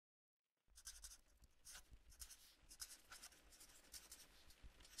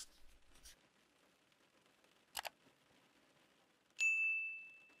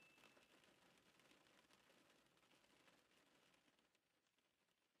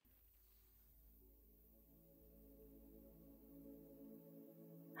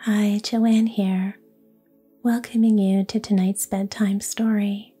Hi, Joanne here, welcoming you to tonight's bedtime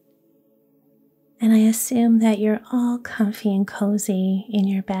story. And I assume that you're all comfy and cozy in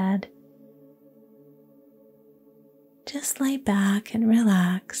your bed. Just lie back and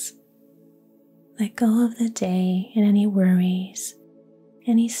relax. Let go of the day and any worries,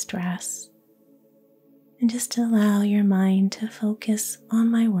 any stress, and just allow your mind to focus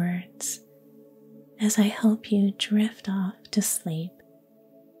on my words as I help you drift off to sleep.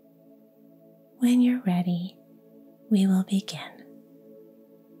 When you're ready, we will begin.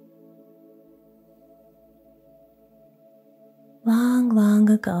 Long, long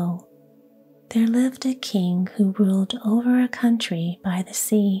ago, there lived a king who ruled over a country by the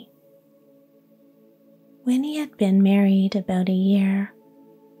sea. When he had been married about a year,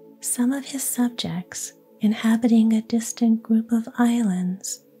 some of his subjects, inhabiting a distant group of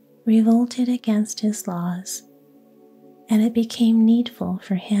islands, revolted against his laws, and it became needful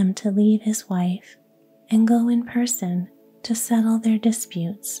for him to leave his wife and go in person to settle their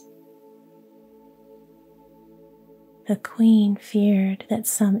disputes. The queen feared that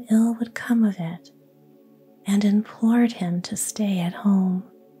some ill would come of it and implored him to stay at home.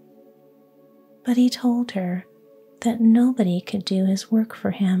 But he told her that nobody could do his work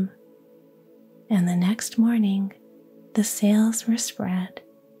for him, and the next morning the sails were spread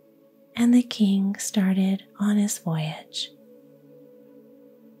and the king started on his voyage.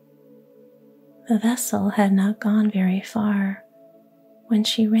 The vessel had not gone very far when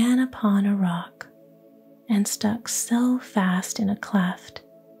she ran upon a rock and stuck so fast in a cleft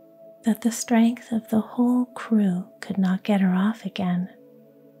that the strength of the whole crew could not get her off again.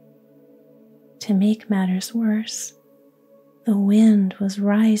 To make matters worse, the wind was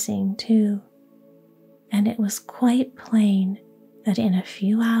rising too, and it was quite plain that in a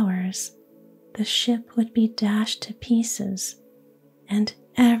few hours the ship would be dashed to pieces and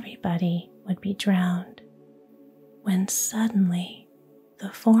everybody would be drowned, when suddenly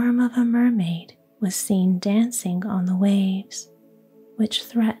the form of a mermaid was seen dancing on the waves, which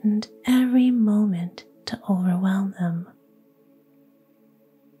threatened every moment to overwhelm them.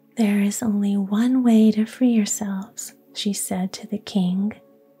 "There is only one way to free yourselves," she said to the king,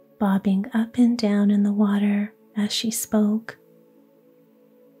 bobbing up and down in the water as she spoke,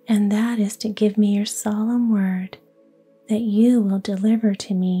 "and that is to give me your solemn word that you will deliver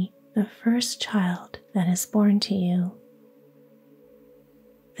to me the first child that is born to you."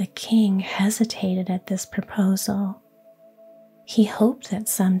 The king hesitated at this proposal. He hoped that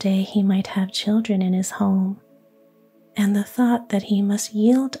someday he might have children in his home, and the thought that he must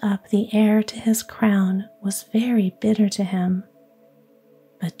yield up the heir to his crown was very bitter to him.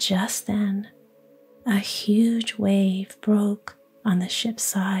 But just then, a huge wave broke on the ship's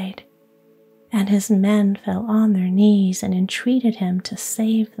side, and his men fell on their knees and entreated him to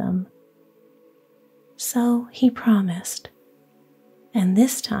save them. So he promised, and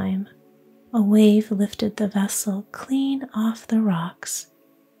this time a wave lifted the vessel clean off the rocks,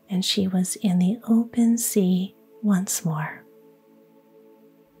 and she was in the open sea once more.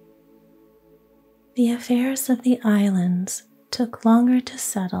 The affairs of the islands took longer to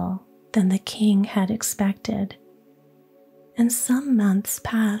settle than the king had expected, and some months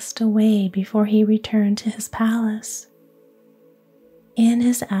passed away before he returned to his palace. In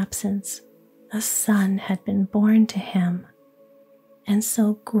his absence, a son had been born to him, and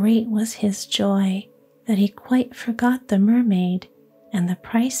so great was his joy that he quite forgot the mermaid and the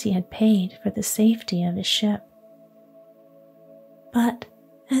price he had paid for the safety of his ship. But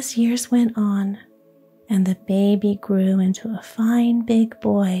as years went on, and the baby grew into a fine big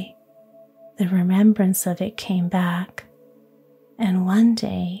boy, the remembrance of it came back, and one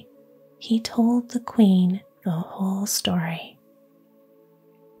day he told the queen the whole story.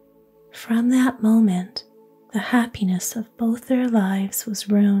 From that moment, the happiness of both their lives was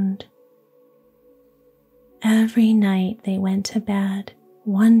ruined. Every night they went to bed,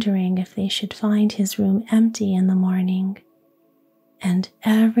 wondering if they should find his room empty in the morning, and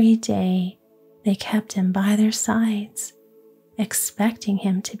every day they kept him by their sides, expecting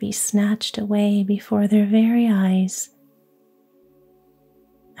him to be snatched away before their very eyes.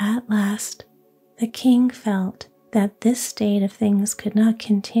 At last, the king felt that this state of things could not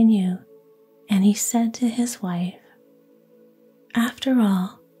continue, and he said to his wife, "After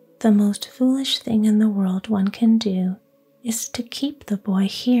all, the most foolish thing in the world one can do is to keep the boy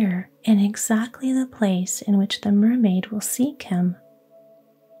here in exactly the place in which the mermaid will seek him.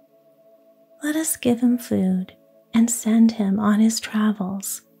 Let us give him food and send him on his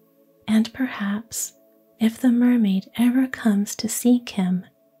travels, and perhaps, if the mermaid ever comes to seek him,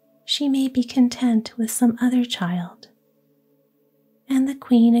 she may be content with some other child. and the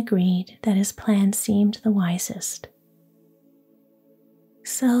queen agreed that his plan seemed the wisest.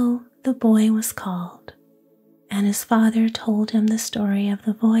 So the boy was called, and his father told him the story of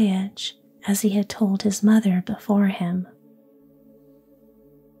the voyage as he had told his mother before him.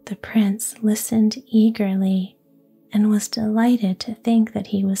 The prince listened eagerly and was delighted to think that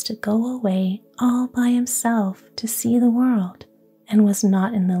he was to go away all by himself to see the world, and was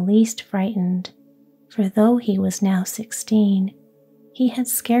not in the least frightened, for though he was now 16, he had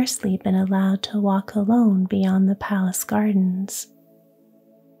scarcely been allowed to walk alone beyond the palace gardens.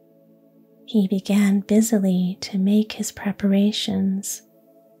 He began busily to make his preparations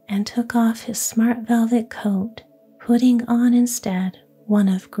and took off his smart velvet coat, putting on instead one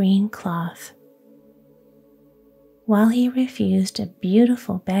of green cloth. While he refused a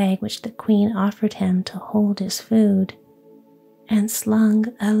beautiful bag which the queen offered him to hold his food, and slung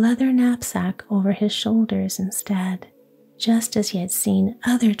a leather knapsack over his shoulders instead, just as he had seen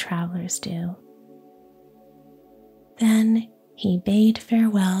other travelers do. Then he bade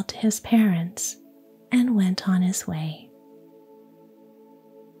farewell to his parents and went on his way.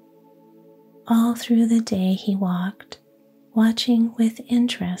 All through the day he walked, watching with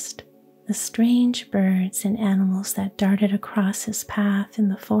interest the strange birds and animals that darted across his path in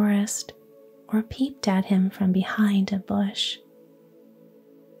the forest or peeped at him from behind a bush.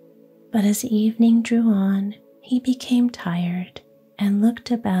 But as evening drew on, he became tired and looked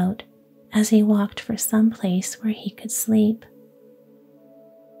about as he walked for some place where he could sleep.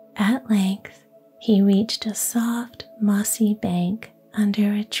 At length, he reached a soft, mossy bank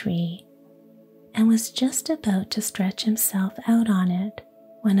under a tree and was just about to stretch himself out on it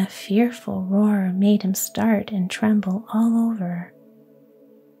when a fearful roar made him start and tremble all over.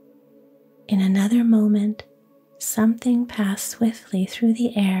 In another moment, something passed swiftly through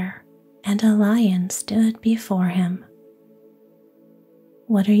the air, and a lion stood before him.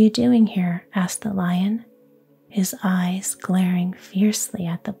 "What are you doing here?" asked the lion, his eyes glaring fiercely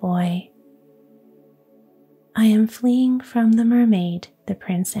at the boy. "I am fleeing from the mermaid," the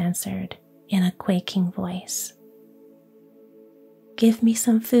prince answered in a quaking voice. "Give me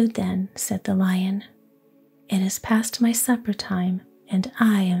some food then," said the lion. "It is past my supper time, and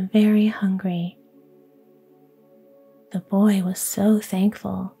I am very hungry." The boy was so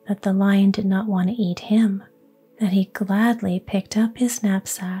thankful that the lion did not want to eat him that he gladly picked up his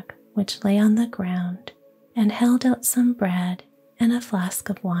knapsack, which lay on the ground, and held out some bread and a flask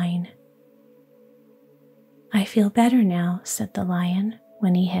of wine. "I feel better now," said the lion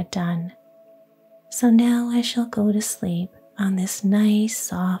when he had done. "So now I shall go to sleep on this nice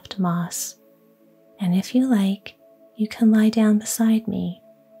soft moss, and if you like, you can lie down beside me."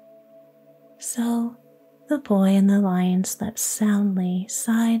 So the boy and the lion slept soundly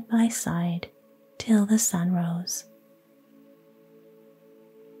side by side till the sun rose.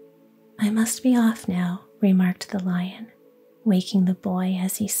 "I must be off now," remarked the lion, waking the boy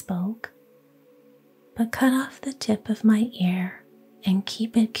as he spoke. "But cut off the tip of my ear and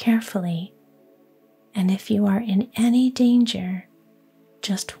keep it carefully, and if you are in any danger,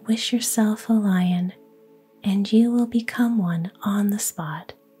 just wish yourself a lion, and you will become one on the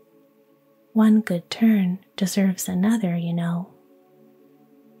spot. One good turn deserves another, you know."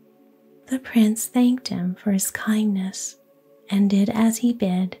 The prince thanked him for his kindness and did as he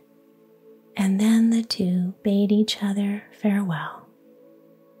bid, and then the two bade each other farewell.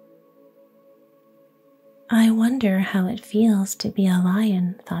 "I wonder how it feels to be a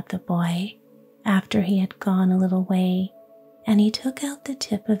lion," thought the boy, after he had gone a little way, and he took out the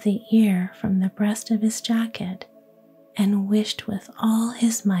tip of the ear from the breast of his jacket and wished with all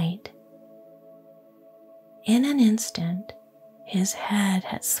his might. In an instant, his head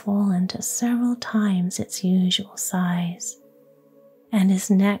had swollen to several times its usual size, and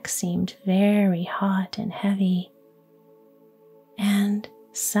his neck seemed very hot and heavy, and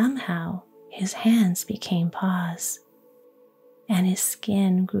somehow his hands became paws, and his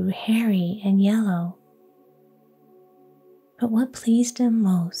skin grew hairy and yellow. But what pleased him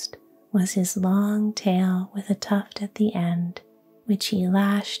most was his long tail with a tuft at the end, which he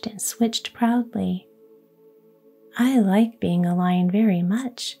lashed and switched proudly. "I like being a lion very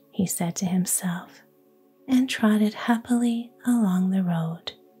much," he said to himself, and trotted happily along the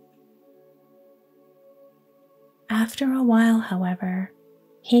road. After a while, however,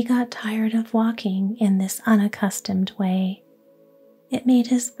 he got tired of walking in this unaccustomed way. It made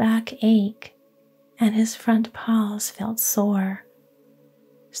his back ache, and his front paws felt sore.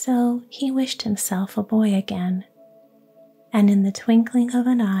 So he wished himself a boy again, and in the twinkling of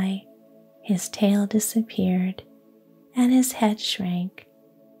an eye, his tail disappeared, and his head shrank,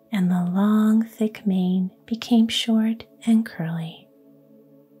 and the long, thick mane became short and curly.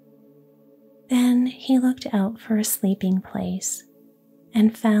 Then he looked out for a sleeping place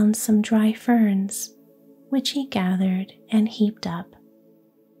and found some dry ferns, which he gathered and heaped up.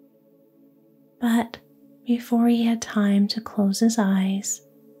 But before he had time to close his eyes,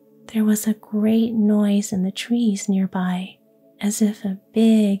 there was a great noise in the trees nearby, as if a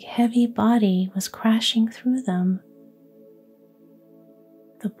big, heavy body was crashing through them.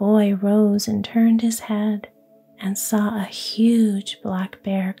 The boy rose and turned his head and saw a huge black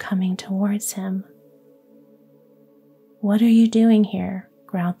bear coming towards him. "What are you doing here?"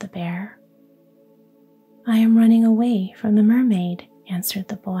 growled the bear. "I am running away from the mermaid," answered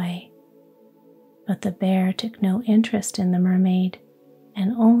the boy. But the bear took no interest in the mermaid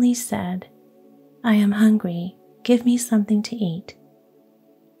and only said, "I am hungry. Give me something to eat."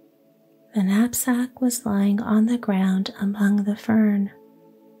 The knapsack was lying on the ground among the fern,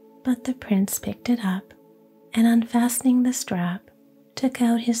 but the prince picked it up and, unfastening the strap, took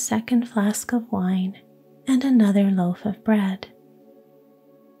out his second flask of wine and another loaf of bread.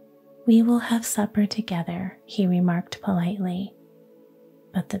 "We will have supper together," he remarked politely,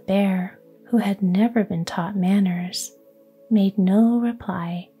 but the bear, who had never been taught manners, made no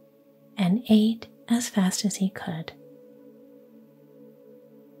reply and ate as fast as he could.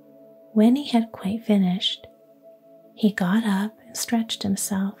 When he had quite finished, he got up and stretched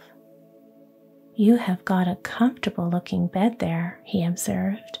himself. "You have got a comfortable-looking bed there," he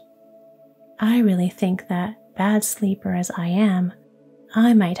observed. "I really think that, bad sleeper as I am,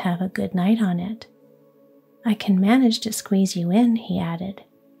 I might have a good night on it. I can manage to squeeze you in," he added.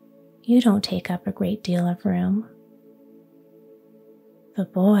 "You don't take up a great deal of room." The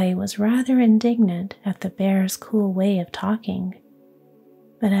boy was rather indignant at the bear's cool way of talking,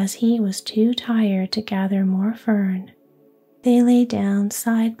 but as he was too tired to gather more fern, they lay down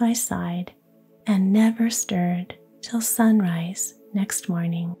side by side and never stirred till sunrise next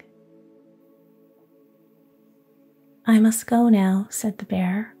morning. "I must go now," said the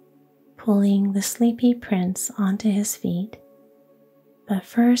bear, pulling the sleepy prince onto his feet. "But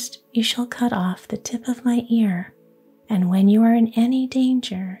first you shall cut off the tip of my ear, and when you are in any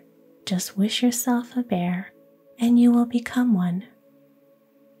danger, just wish yourself a bear and you will become one.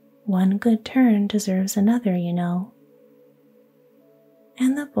 One good turn deserves another, you know."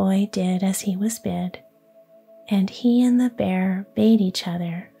 And the boy did as he was bid, and he and the bear bade each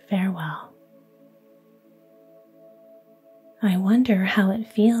other farewell. "I wonder how it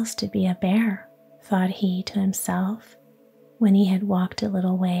feels to be a bear," thought he to himself when he had walked a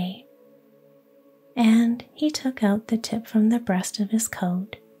little way. And he took out the tip from the breast of his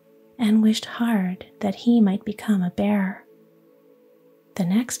coat and wished hard that he might become a bear. The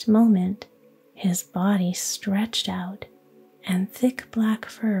next moment, his body stretched out and thick black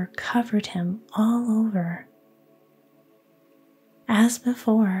fur covered him all over. As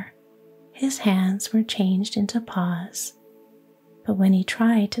before, his hands were changed into paws, but when he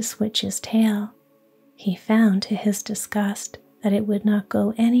tried to switch his tail, he found to his disgust that it would not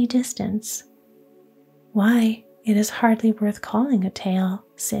go any distance. "Why, it is hardly worth calling a tail,"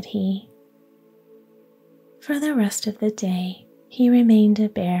 said he. For the rest of the day, he remained a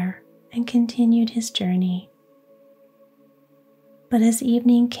bear and continued his journey. But as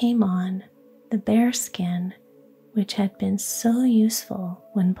evening came on, the bear skin, which had been so useful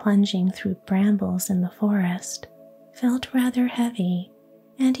when plunging through brambles in the forest, felt rather heavy,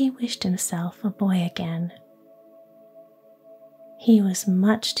 and he wished himself a boy again. He was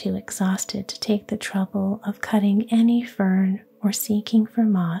much too exhausted to take the trouble of cutting any fern or seeking for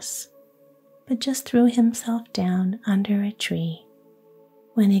moss, but just threw himself down under a tree,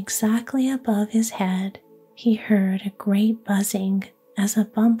 when exactly above his head he heard a great buzzing as a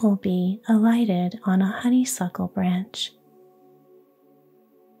bumblebee alighted on a honeysuckle branch.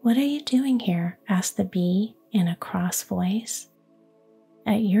 "What are you doing here?" asked the bee in a cross voice.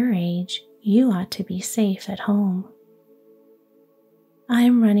 "At your age, you ought to be safe at home." "I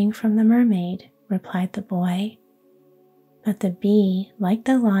am running from the mermaid," replied the boy. But the bee, like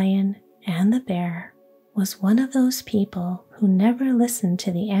the lion and the bear, was one of those people who never listened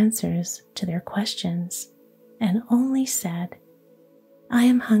to the answers to their questions and only said, "I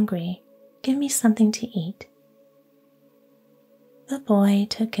am hungry. Give me something to eat." The boy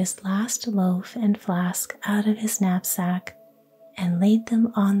took his last loaf and flask out of his knapsack and laid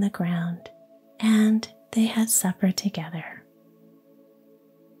them on the ground, and they had supper together.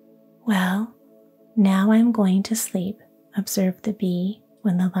 "Well, now I am going to sleep," observed the bee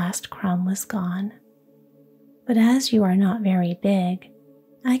when the last crumb was gone. "But as you are not very big,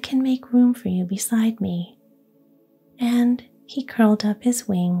 I can make room for you beside me." And he curled up his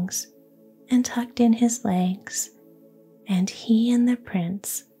wings and tucked in his legs, and he and the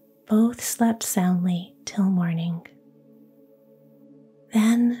prince both slept soundly till morning.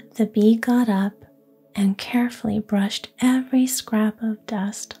 Then the bee got up and carefully brushed every scrap of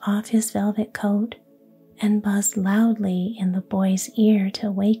dust off his velvet coat and buzzed loudly in the boy's ear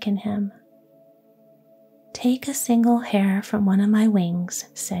to waken him. "Take a single hair from one of my wings,"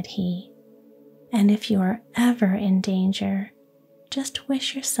 said he, "and if you are ever in danger, just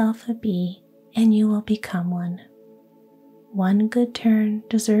wish yourself a bee and you will become one. One good turn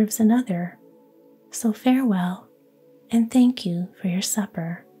deserves another, so farewell and thank you for your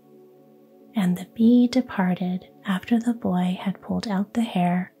supper." And the bee departed after the boy had pulled out the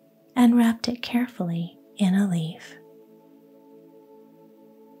hair and wrapped it carefully in a leaf.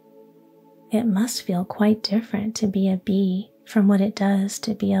 It must feel quite different to be a bee from what it does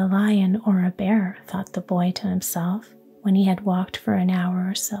to be a lion or a bear, thought the boy to himself when he had walked for an hour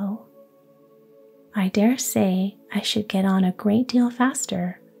or so. I dare say I should get on a great deal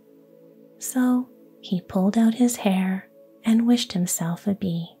faster. So he pulled out his hair and wished himself a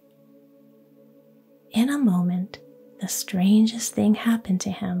bee. In a moment, the strangest thing happened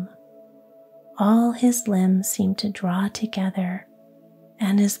to him. All his limbs seemed to draw together,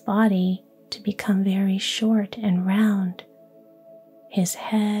 and his body to become very short and round. His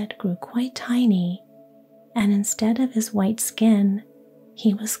head grew quite tiny, and instead of his white skin,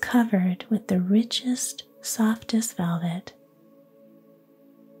 he was covered with the richest, softest velvet.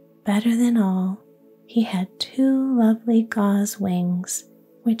 Better than all, he had 2 lovely gauze wings,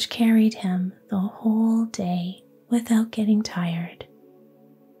 which carried him the whole day without getting tired.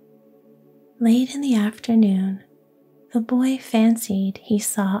 Late in the afternoon, the boy fancied he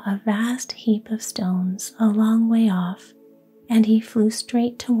saw a vast heap of stones a long way off, and he flew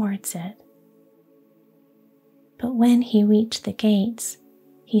straight towards it. But when he reached the gates,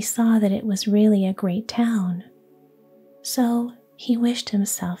 he saw that it was really a great town. So he wished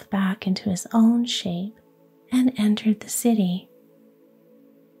himself back into his own shape and entered the city.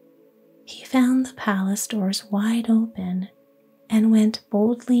 He found the palace doors wide open and went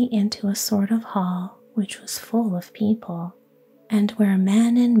boldly into a sort of hall which was full of people, and where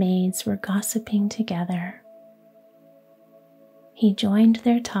men and maids were gossiping together. He joined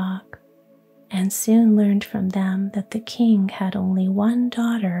their talk and soon learned from them that the king had only one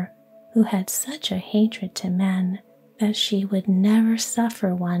daughter who had such a hatred to men that she would never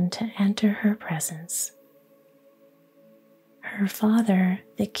suffer one to enter her presence. Her father,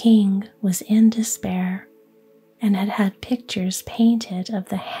 the king, was in despair and had had pictures painted of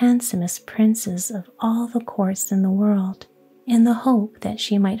the handsomest princes of all the courts in the world in the hope that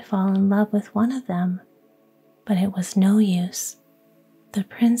she might fall in love with one of them. But it was no use. The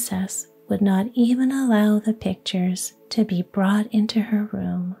princess would not even allow the pictures to be brought into her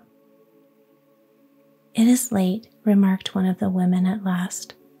room. "It is late," remarked one of the women at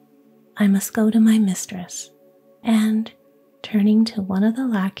last. "I must go to my mistress," and, turning to one of the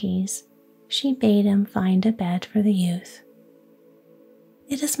lackeys, she bade him find a bed for the youth.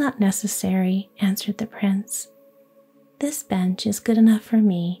 "It is not necessary," answered the prince. "This bench is good enough for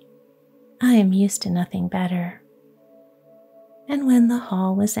me. I am used to nothing better." And when the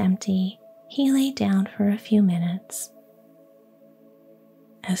hall was empty, he lay down for a few minutes.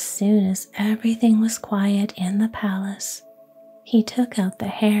 As soon as everything was quiet in the palace, he took out the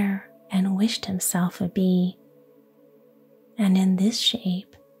hair and wished himself a bee. And in this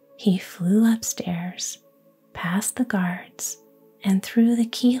shape, he flew upstairs, past the guards, and through the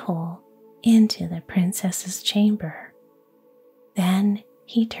keyhole into the princess's chamber. Then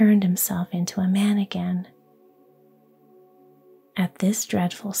he turned himself into a man again. At this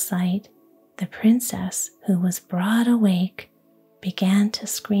dreadful sight, the princess, who was broad awake, began to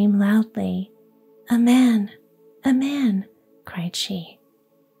scream loudly. "A man! A man!" cried she.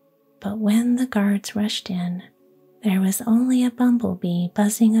 But when the guards rushed in, there was only a bumblebee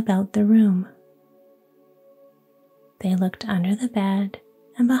buzzing about the room. They looked under the bed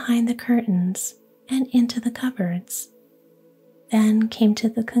and behind the curtains and into the cupboards, then came to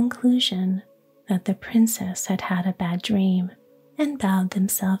the conclusion that the princess had had a bad dream and bowed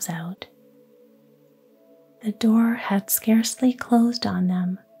themselves out. The door had scarcely closed on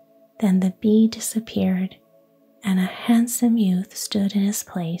them, then the bee disappeared, and a handsome youth stood in his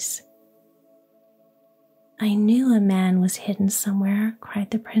place. "I knew a man was hidden somewhere," cried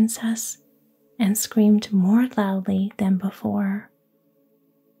the princess, and screamed more loudly than before.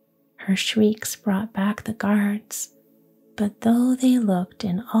 Her shrieks brought back the guards, but though they looked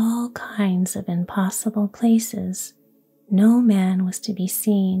in all kinds of impossible places, no man was to be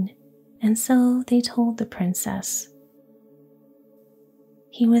seen, and so they told the princess.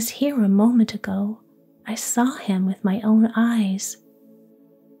 "He was here a moment ago. I saw him with my own eyes."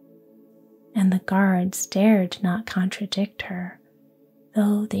 and the guards dared not contradict her,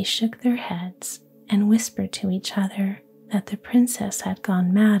 though they shook their heads and whispered to each other that the princess had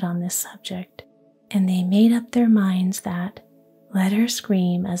gone mad on this subject, and they made up their minds that, let her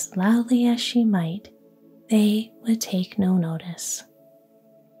scream as loudly as she might, they would take no notice.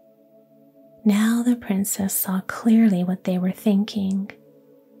 Now the princess saw clearly what they were thinking,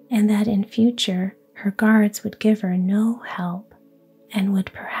 and that in future her guards would give her no help, and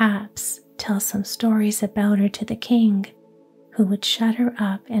would perhaps tell some stories about her to the king, who would shut her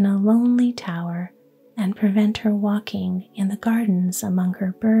up in a lonely tower and prevent her walking in the gardens among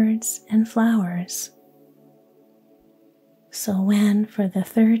her birds and flowers. So when, for the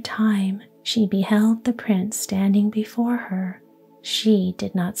third time, she beheld the prince standing before her, she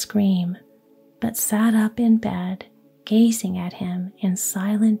did not scream, but sat up in bed, gazing at him in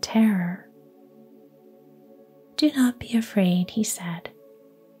silent terror. "Do not be afraid," he said.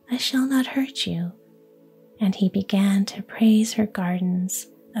 "I shall not hurt you." And he began to praise her gardens,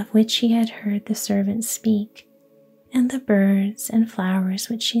 of which she had heard the servants speak, and the birds and flowers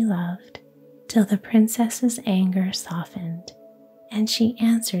which she loved, till the princess's anger softened, and she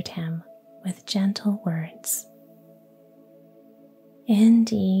answered him with gentle words.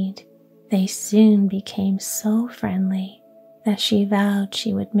 Indeed, they soon became so friendly that she vowed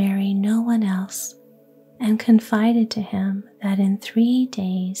she would marry no one else, and confided to him that in 3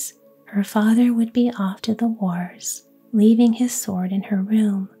 days her father would be off to the wars, leaving his sword in her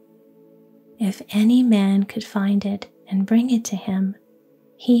room. If any man could find it and bring it to him,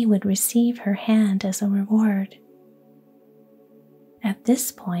 he would receive her hand as a reward. At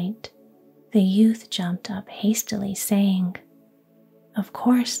this point, the youth jumped up hastily, saying, "Of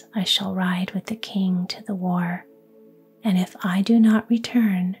course I shall ride with the king to the war, and if I do not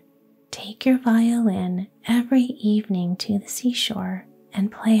return, take your violin every evening to the seashore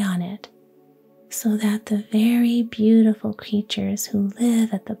and play on it, so that the very beautiful creatures who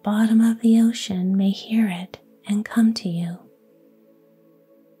live at the bottom of the ocean may hear it and come to you."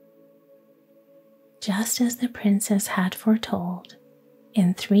 Just as the princess had foretold,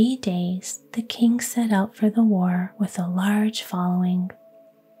 in 3 days the king set out for the war with a large following,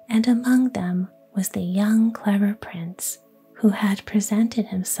 and among them was the young clever prince who had presented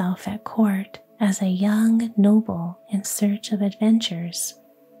himself at court as a young noble in search of adventures.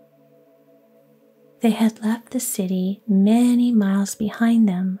 They had left the city many miles behind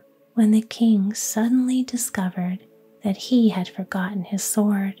them when the king suddenly discovered that he had forgotten his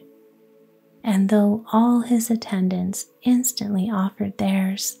sword, and though all his attendants instantly offered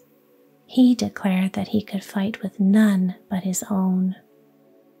theirs, he declared that he could fight with none but his own.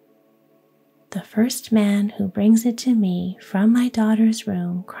 "The first man who brings it to me from my daughter's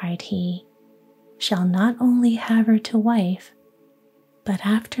room," cried he, "shall not only have her to wife, but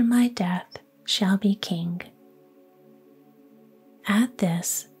after my death shall be king." At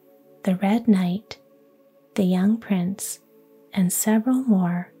this, the Red Knight, the young prince, and several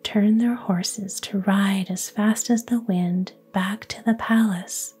more turned their horses to ride as fast as the wind back to the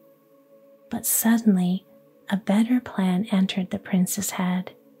palace. But suddenly a better plan entered the prince's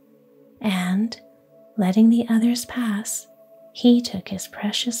head, and, letting the others pass, he took his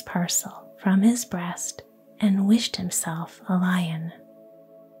precious parcel from his breast and wished himself a lion.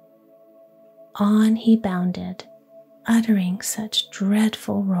 On he bounded, uttering such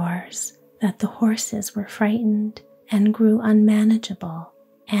dreadful roars that the horses were frightened and grew unmanageable,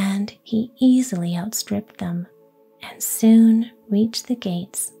 and he easily outstripped them and soon reached the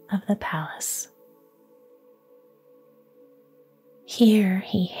gates of the palace. Here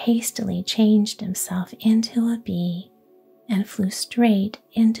he hastily changed himself into a bee and flew straight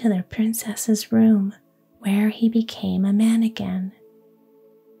into the princess's room, where he became a man again.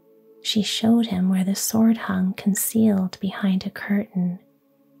 She showed him where the sword hung concealed behind a curtain.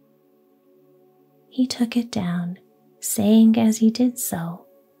 He took it down, saying as he did so,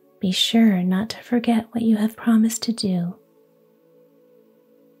 "Be sure not to forget what you have promised to do."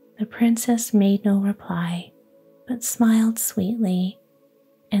 The princess made no reply, but smiled sweetly,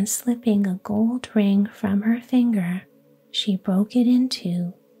 and slipping a gold ring from her finger, she broke it in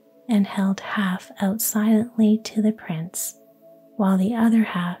two and held half out silently to the prince, while the other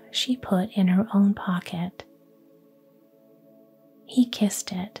half she put in her own pocket. He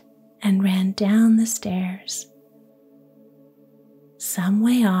kissed it and ran down the stairs. Some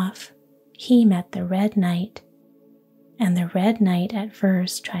way off, he met the Red Knight, and the Red Knight at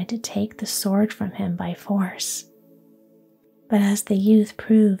first tried to take the sword from him by force. But as the youth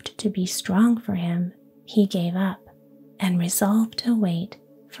proved to be strong for him, he gave up and resolved to wait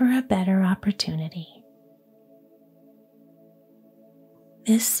for a better opportunity.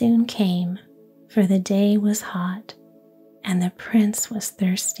 This soon came, for the day was hot, and the prince was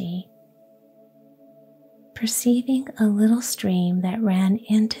thirsty. Perceiving a little stream that ran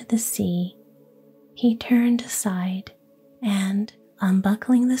into the sea, he turned aside and,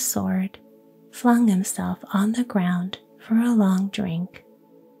 unbuckling the sword, flung himself on the ground for a long drink.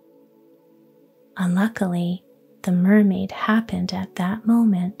 Unluckily, the mermaid happened at that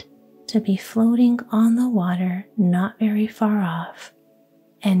moment to be floating on the water not very far off,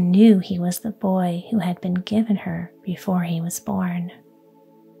 and knew he was the boy who had been given her before he was born.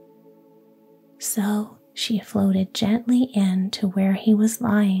 So she floated gently in to where he was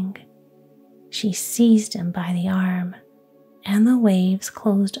lying. She seized him by the arm, and the waves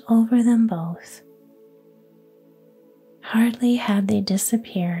closed over them both. Hardly had they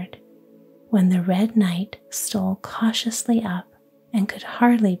disappeared when the Red Knight stole cautiously up and could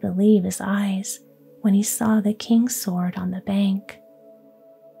hardly believe his eyes when he saw the king's sword on the bank.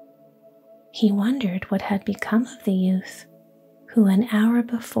 He wondered what had become of the youth, who an hour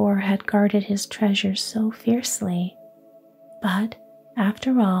before had guarded his treasure so fiercely, but,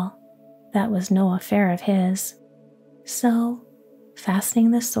 after all, that was no affair of his. So,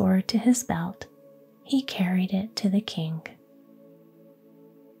 fastening the sword to his belt, he carried it to the king.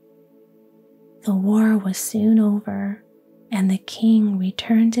 The war was soon over, and the king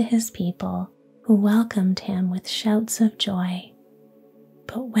returned to his people, who welcomed him with shouts of joy.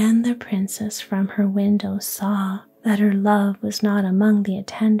 But when the princess from her window saw that her love was not among the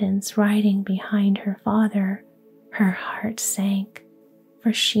attendants riding behind her father, her heart sank,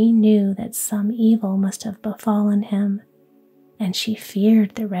 for she knew that some evil must have befallen him, and she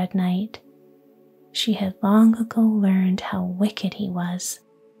feared the Red Knight. She had long ago learned how wicked he was,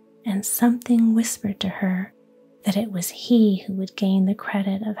 and something whispered to her that it was he who would gain the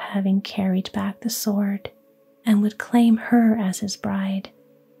credit of having carried back the sword and would claim her as his bride,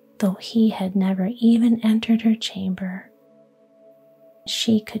 though he had never even entered her chamber.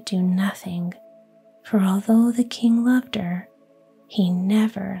 She could do nothing, for although the king loved her, he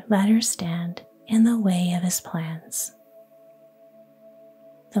never let her stand in the way of his plans.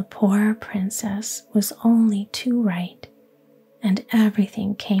 The poor princess was only too right, and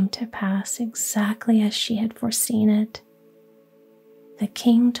everything came to pass exactly as she had foreseen it. The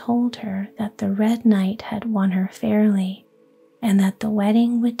king told her that the Red Knight had won her fairly, and that the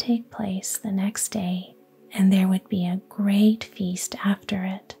wedding would take place the next day, and there would be a great feast after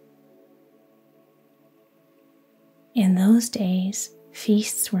it. In those days,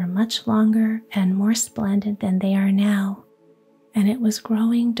 feasts were much longer and more splendid than they are now, and it was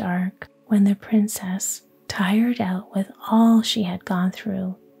growing dark when the princess, tired out with all she had gone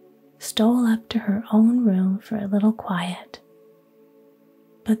through, stole up to her own room for a little quiet.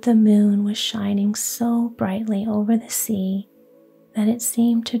 But the moon was shining so brightly over the sea that it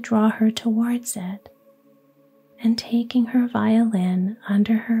seemed to draw her towards it, and taking her violin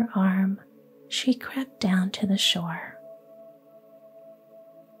under her arm, she crept down to the shore.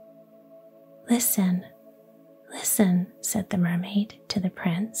 "Listen, listen," said the mermaid to the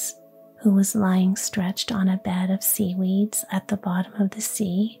prince, who was lying stretched on a bed of seaweeds at the bottom of the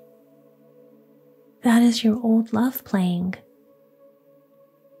sea. "That is your old love playing."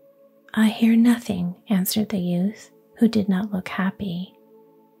 "I hear nothing," answered the youth, who did not look happy.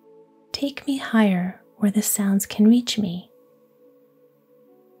 "Take me higher where the sounds can reach me."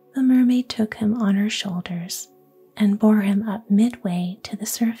 The mermaid took him on her shoulders and bore him up midway to the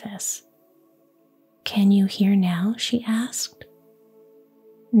surface. "Can you hear now?" she asked.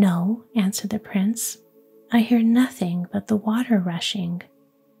 "No," answered the prince. "I hear nothing but the water rushing.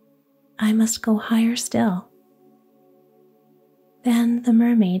 I must go higher still." Then the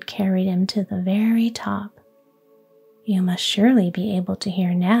mermaid carried him to the very top. "You must surely be able to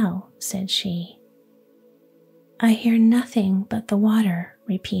hear now," said she. "I hear nothing but the water,"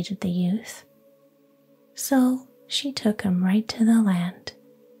 repeated the youth. So she took him right to the land.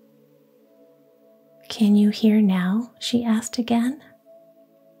 "Can you hear now?" she asked again.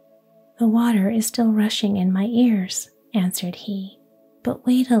 "The water is still rushing in my ears," answered he, "but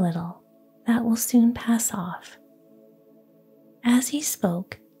wait a little, that will soon pass off." As he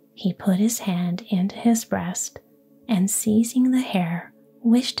spoke, he put his hand into his breast and, seizing the hair,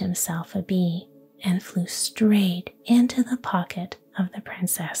 wished himself a bee and flew straight into the pocket of the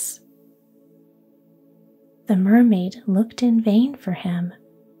princess. The mermaid looked in vain for him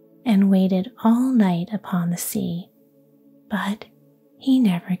and waited all night upon the sea, but he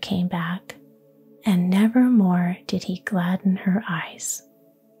never came back, and never more did he gladden her eyes.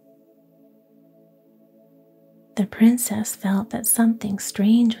 The princess felt that something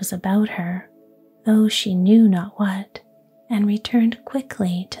strange was about her, though she knew not what, and returned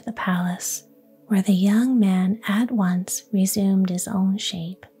quickly to the palace, where the young man at once resumed his own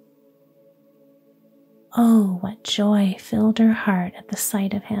shape. Oh, what joy filled her heart at the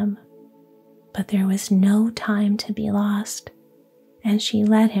sight of him! But there was no time to be lost, and she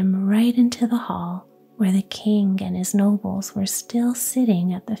led him right into the hall where the king and his nobles were still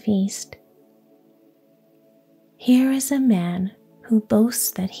sitting at the feast. "Here is a man who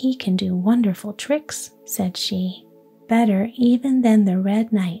boasts that he can do wonderful tricks," said she, "better even than the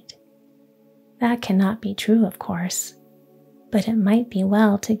Red Knight. That cannot be true, of course, but it might be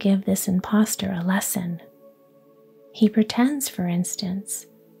well to give this impostor a lesson. He pretends, for instance,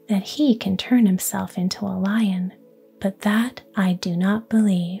 that he can turn himself into a lion, but that I do not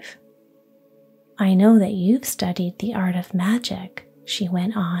believe. I know that you've studied the art of magic," she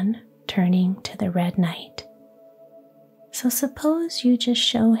went on, turning to the Red Knight. "So suppose you just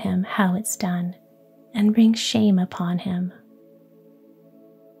show him how it's done and bring shame upon him."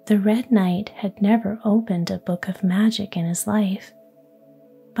 The Red Knight had never opened a book of magic in his life,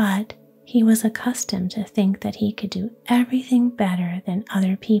 but he was accustomed to think that he could do everything better than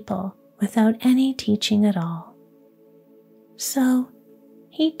other people without any teaching at all. So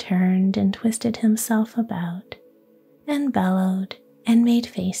he turned and twisted himself about, and bellowed and made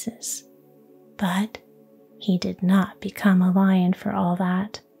faces, but he did not become a lion for all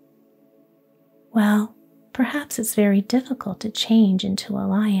that. "Well, perhaps it's very difficult to change into a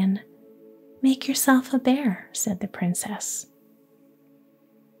lion. Make yourself a bear," said the princess.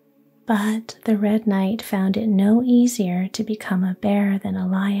 But the Red Knight found it no easier to become a bear than a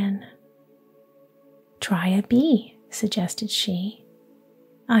lion. "Try a bee," suggested she.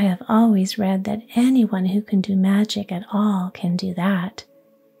 "I have always read that anyone who can do magic at all can do that."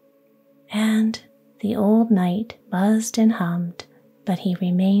 And the old knight buzzed and hummed, but he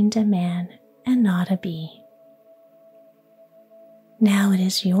remained a man and not a bee. "Now it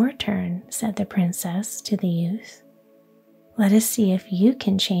is your turn," said the princess to the youth. "Let us see if you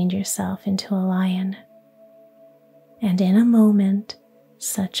can change yourself into a lion." And in a moment,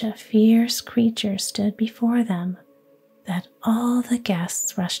 such a fierce creature stood before them that all the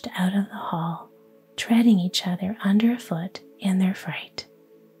guests rushed out of the hall, treading each other underfoot in their fright.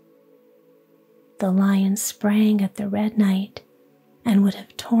 The lion sprang at the Red Knight and would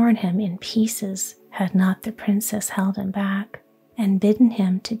have torn him in pieces had not the princess held him back and bidden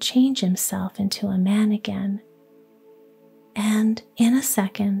him to change himself into a man again. And in a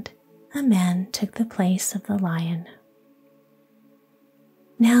second, a man took the place of the lion.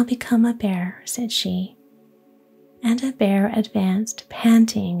 "Now become a bear," said she, and a bear advanced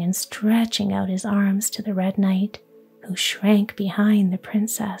panting and stretching out his arms to the Red Knight, who shrank behind the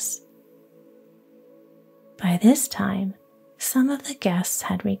princess. By this time, some of the guests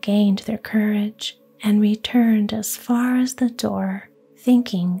had regained their courage and returned as far as the door,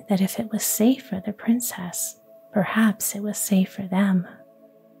 thinking that if it was safe for the princess, perhaps it was safe for them.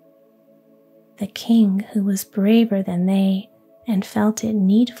 The king, who was braver than they and felt it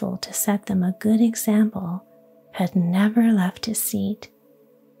needful to set them a good example, had never left his seat,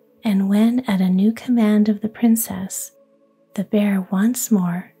 and when at a new command of the princess, the bear once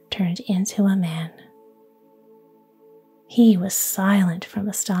more turned into a man. He was silent from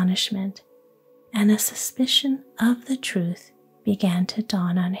astonishment, and a suspicion of the truth began to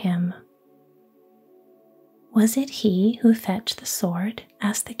dawn on him. "Was it he who fetched the sword?"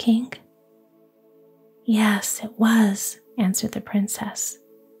 asked the king. "Yes, it was," answered the princess,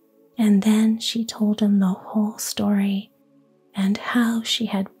 and then she told him the whole story, and how she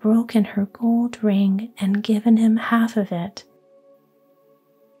had broken her gold ring and given him half of it.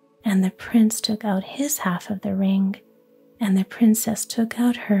 And the prince took out his half of the ring, and the princess took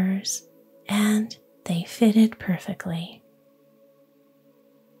out hers, and they fitted perfectly.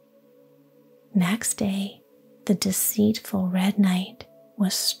 Next day, the deceitful Red Knight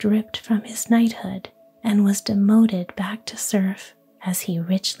was stripped from his knighthood and was demoted back to serf, as he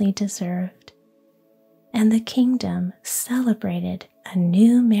richly deserved, and the kingdom celebrated a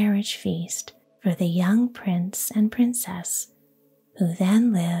new marriage feast for the young prince and princess, who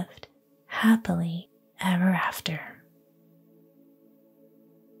then lived happily ever after.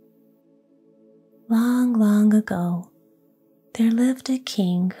 Long, long ago, there lived a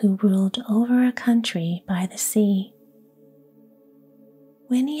king who ruled over a country by the sea.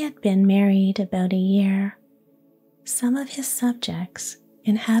 When he had been married about a year, some of his subjects,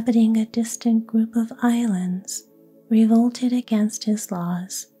 inhabiting a distant group of islands, revolted against his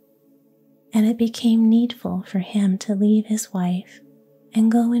laws, and it became needful for him to leave his wife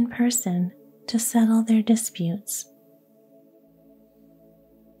and go in person to settle their disputes.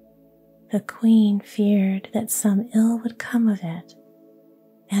 the queen feared that some ill would come of it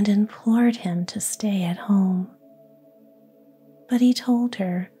and implored him to stay at home. But he told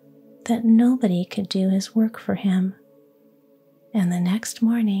her that nobody could do his work for him, and the next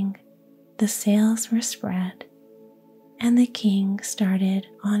morning the sails were spread and the king started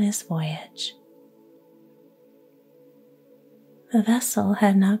on his voyage. The vessel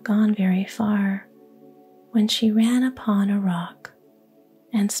had not gone very far when she ran upon a rock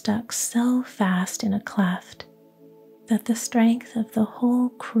and stuck so fast in a cleft that the strength of the whole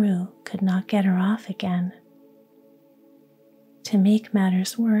crew could not get her off again. To make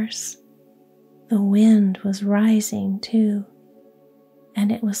matters worse, the wind was rising too,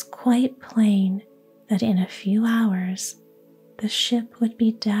 and it was quite plain that in a few hours the ship would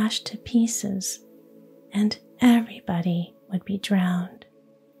be dashed to pieces and everybody would be drowned,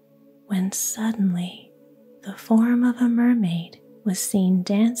 when suddenly the form of a mermaid was seen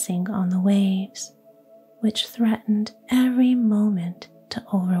dancing on the waves, which threatened every moment to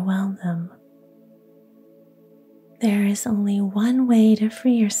overwhelm them. "There is only one way to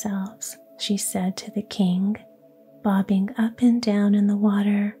free yourselves," she said to the king, bobbing up and down in the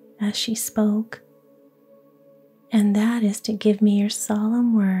water as she spoke, "and that is to give me your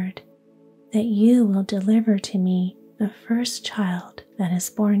solemn word that you will deliver to me the first child that is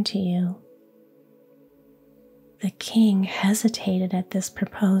born to you." The king hesitated at this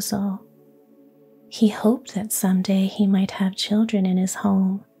proposal. He hoped that someday he might have children in his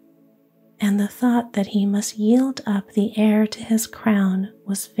home, and the thought that he must yield up the heir to his crown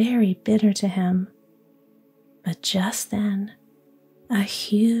was very bitter to him. But just then, a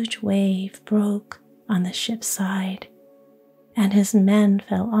huge wave broke on the ship's side, and his men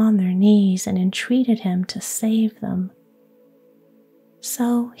fell on their knees and entreated him to save them.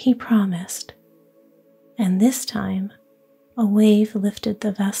 So he promised, and this time a wave lifted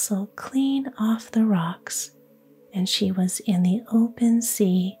the vessel clean off the rocks, and she was in the open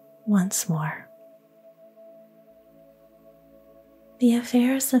sea once more. The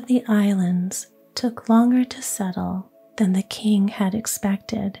affairs of the islands took longer to settle than the king had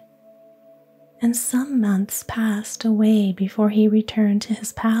expected, and some months passed away before he returned to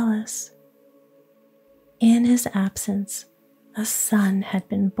his palace. In his absence, a son had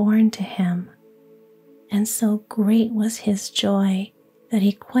been born to him, and so great was his joy that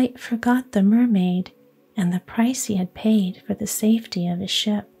he quite forgot the mermaid and the price he had paid for the safety of his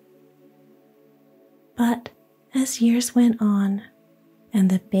ship. But as years went on, and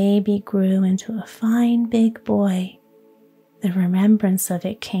the baby grew into a fine big boy, the remembrance of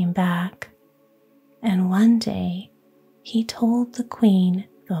it came back, and one day he told the queen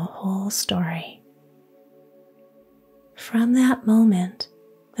the whole story. From that moment,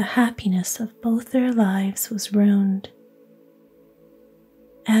 the happiness of both their lives was ruined.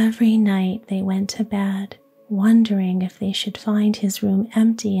 Every night they went to bed, wondering if they should find his room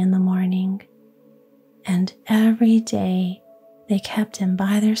empty in the morning, and every day they kept him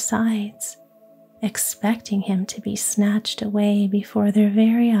by their sides, expecting him to be snatched away before their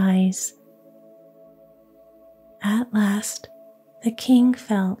very eyes. At last, the king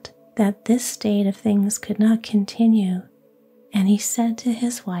felt that this state of things could not continue, and he said to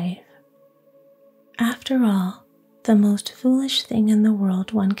his wife, "After all, the most foolish thing in the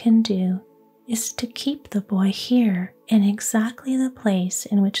world one can do is to keep the boy here in exactly the place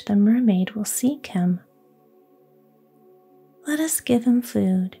in which the mermaid will seek him. Let us give him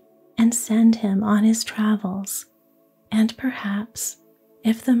food and send him on his travels, and perhaps,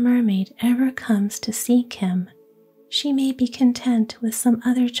 if the mermaid ever comes to seek him, she may be content with some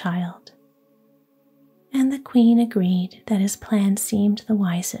other child." And the queen agreed that his plan seemed the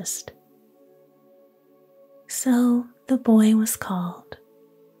wisest. So the boy was called,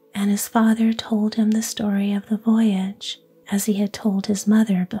 and his father told him the story of the voyage as he had told his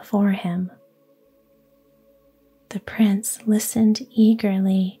mother before him. The prince listened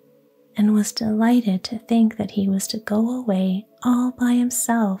eagerly and was delighted to think that he was to go away all by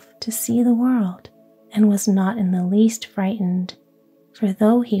himself to see the world, and was not in the least frightened, for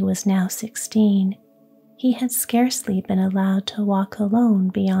though he was now 16, he had scarcely been allowed to walk alone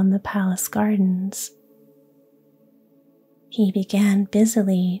beyond the palace gardens. He began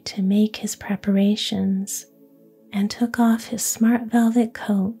busily to make his preparations, and took off his smart velvet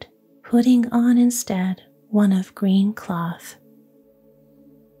coat, putting on instead one of green cloth.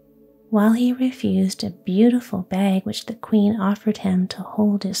 While he refused a beautiful bag which the queen offered him to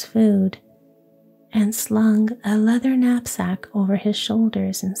hold his food, and slung a leather knapsack over his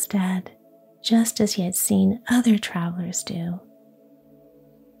shoulders instead, just as he had seen other travelers do.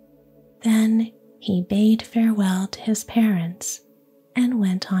 Then he bade farewell to his parents and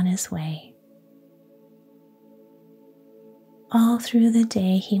went on his way. All through the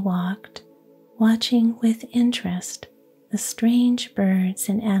day he walked, watching with interest the strange birds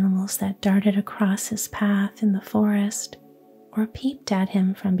and animals that darted across his path in the forest or peeped at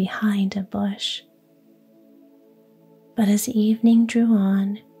him from behind a bush. But as evening drew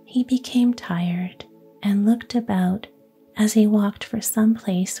on, he became tired and looked about as he walked for some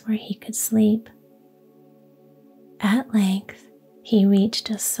place where he could sleep. At length, he reached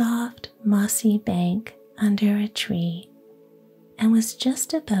a soft, mossy bank under a tree and was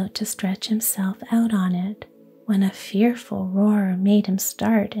just about to stretch himself out on it when a fearful roar made him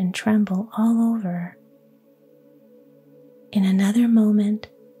start and tremble all over. In another moment,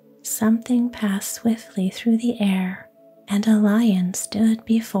 something passed swiftly through the air and a lion stood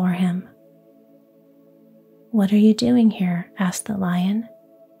before him. "What are you doing here?" asked the lion,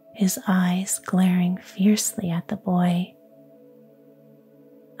 his eyes glaring fiercely at the boy.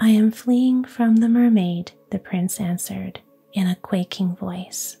 "I am fleeing from the mermaid," the prince answered in a quaking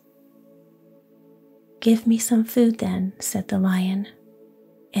voice. "Give me some food then," said the lion.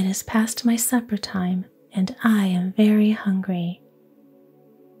 "It is past my supper time and I am very hungry."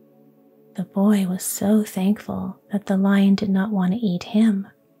 The boy was so thankful that the lion did not want to eat him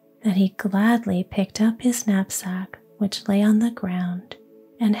that he gladly picked up his knapsack, which lay on the ground,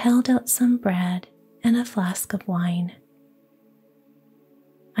 and held out some bread and a flask of wine.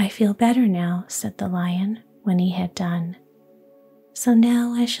 "I feel better now," said the lion when he had done. "So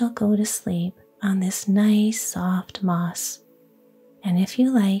now I shall go to sleep on this nice soft moss, and if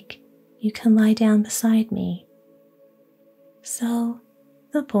you like, you can lie down beside me." So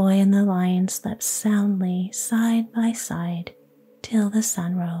the boy and the lion slept soundly side by side till the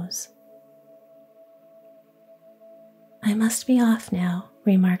sun rose. "I must be off now,"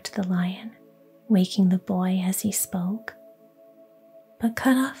 remarked the lion, waking the boy as he spoke. "But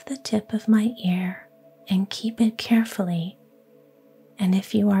cut off the tip of my ear and keep it carefully, and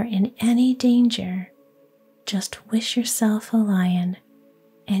if you are in any danger, just wish yourself a lion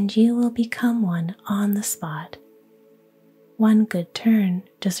and you will become one on the spot. One good turn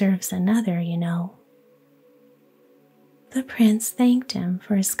deserves another, you know." The prince thanked him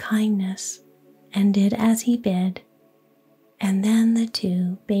for his kindness and did as he bid, and then the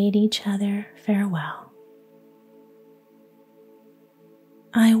two bade each other farewell.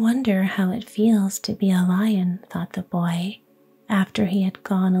 "I wonder how it feels to be a lion," thought the boy, after he had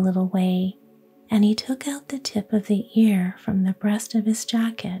gone a little way, and he took out the tip of the ear from the breast of his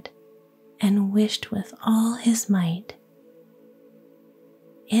jacket and wished with all his might.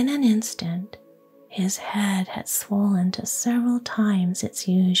 In an instant, his head had swollen to several times its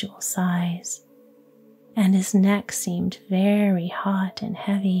usual size, and his neck seemed very hot and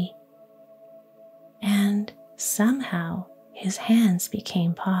heavy, and somehow his hands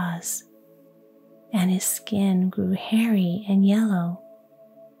became paws, and his skin grew hairy and yellow.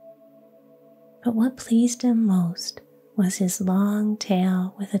 But what pleased him most was his long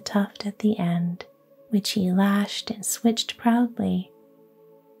tail with a tuft at the end, which he lashed and switched proudly.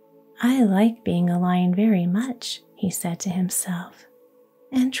 "I like being a lion very much," he said to himself,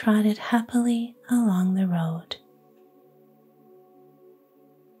 and trotted happily along the road.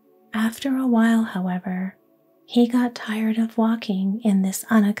 After a while, however, he got tired of walking in this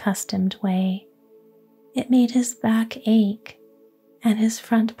unaccustomed way. It made his back ache, and his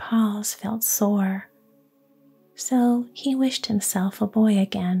front paws felt sore. So he wished himself a boy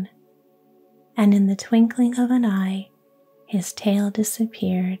again, and in the twinkling of an eye, his tail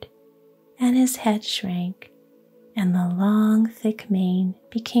disappeared, and his head shrank, and the long, thick mane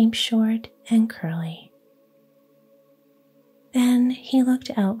became short and curly. Then he looked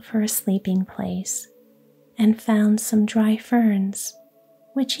out for a sleeping place and found some dry ferns,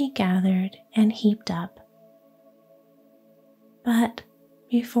 which he gathered and heaped up. But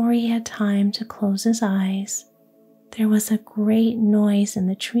before he had time to close his eyes, there was a great noise in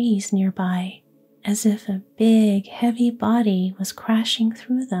the trees nearby, as if a big, heavy body was crashing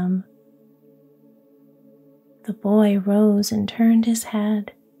through them. The boy rose and turned his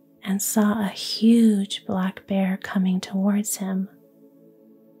head and saw a huge black bear coming towards him.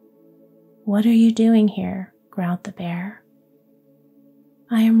 "What are you doing here?" growled the bear.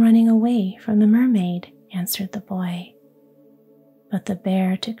 "I am running away from the mermaid," answered the boy. But the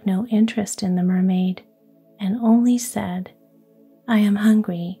bear took no interest in the mermaid and only said, "I am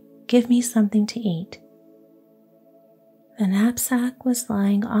hungry. Give me something to eat." The knapsack was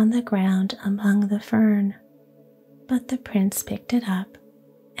lying on the ground among the fern, but the prince picked it up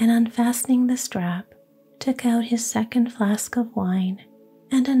and, unfastening the strap, took out his second flask of wine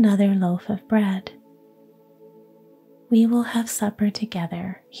and another loaf of bread. "We will have supper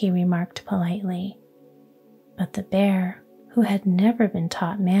together," he remarked politely. But the bear, who had never been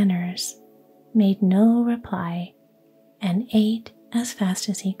taught manners, made no reply and ate as fast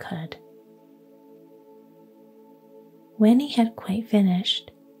as he could. When he had quite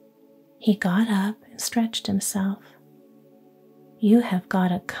finished, he got up and stretched himself. "You have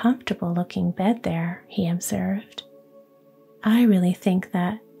got a comfortable-looking bed there," he observed. "I really think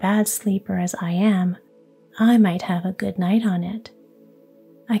that, bad sleeper as I am, I might have a good night on it.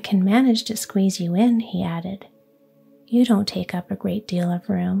 I can manage to squeeze you in," he added. "You don't take up a great deal of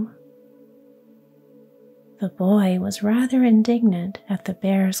room." The boy was rather indignant at the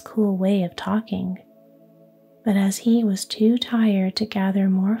bear's cool way of talking, but as he was too tired to gather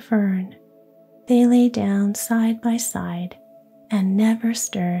more fern, they lay down side by side and never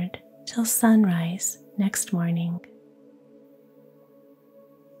stirred till sunrise next morning.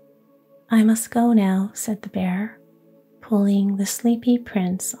 "I must go now," said the bear, pulling the sleepy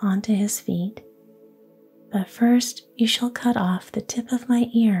prince onto his feet. "But first you shall cut off the tip of my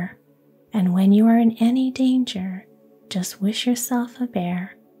ear, and when you are in any danger, just wish yourself a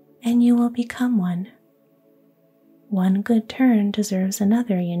bear, and you will become one. One good turn deserves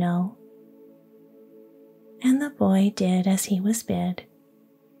another, you know." And the boy did as he was bid,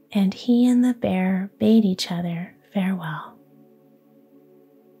 and he and the bear bade each other farewell.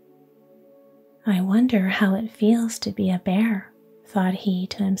 "I wonder how it feels to be a bear," thought he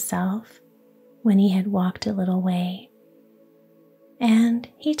to himself when he had walked a little way. And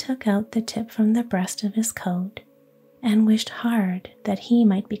he took out the tip from the breast of his coat and wished hard that he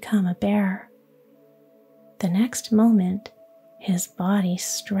might become a bear. The next moment, his body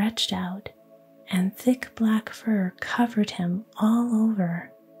stretched out and thick black fur covered him all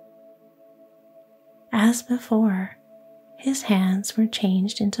over. As before, his hands were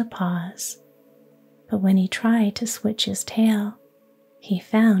changed into paws, but when he tried to switch his tail, he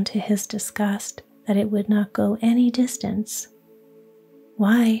found to his disgust that it would not go any distance.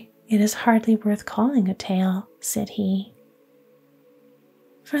 "Why, it is hardly worth calling a tail," said he.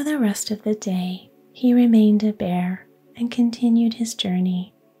 For the rest of the day, he remained a bear and continued his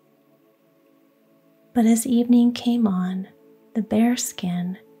journey. But as evening came on, the bear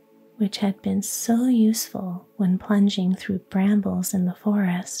skin, which had been so useful when plunging through brambles in the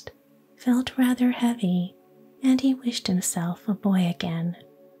forest, felt rather heavy, and he wished himself a boy again.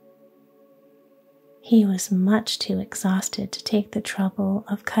 He was much too exhausted to take the trouble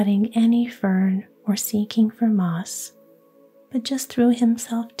of cutting any fern or seeking for moss, but just threw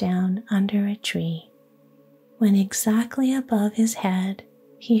himself down under a tree, when exactly above his head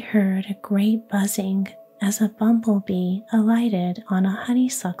he heard a great buzzing as a bumblebee alighted on a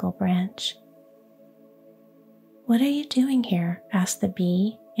honeysuckle branch. "What are you doing here?" asked the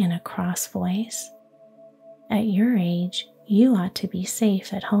bee in a cross voice. "At your age, you ought to be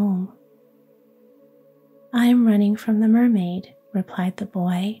safe at home." "I am running from the mermaid," replied the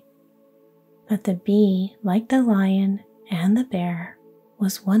boy. But the bee, like the lion and the bear,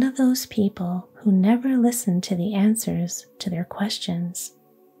 was one of those people who never listened to the answers to their questions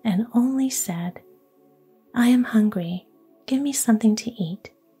and only said, "I am hungry. Give me something to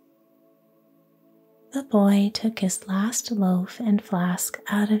eat." The boy took his last loaf and flask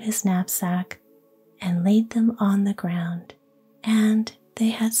out of his knapsack and laid them on the ground, and they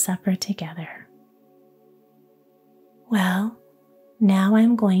had supper together. "Well, now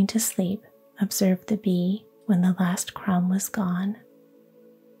I'm going to sleep," observed the bee when the last crumb was gone.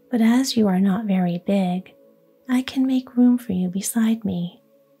 "But as you are not very big, I can make room for you beside me."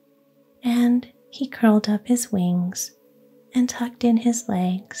 And he curled up his wings and tucked in his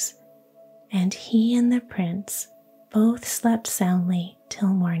legs, and he and the prince both slept soundly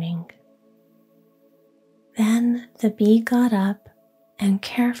till morning. Then the bee got up and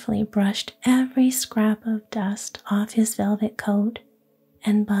carefully brushed every scrap of dust off his velvet coat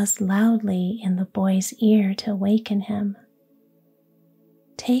and buzzed loudly in the boy's ear to waken him.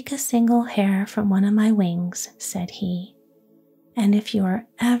 "Take a single hair from one of my wings," said he, "and if you are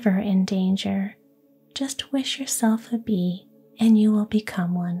ever in danger, just wish yourself a bee and you will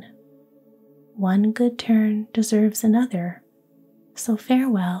become one. One good turn deserves another, so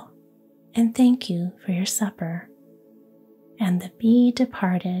farewell and thank you for your supper." And the bee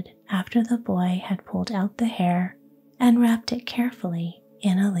departed after the boy had pulled out the hair and wrapped it carefully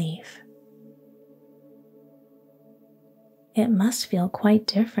in a leaf. It must feel quite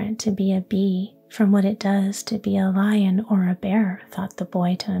different to be a bee from what it does to be a lion or a bear, thought the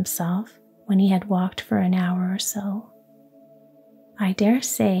boy to himself when he had walked for an hour or so. "I dare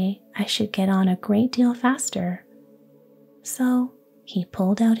say I should get on a great deal faster." So he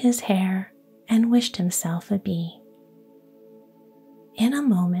pulled out his hair and wished himself a bee. in a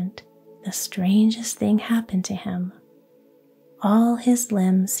moment, the strangest thing happened to him. All his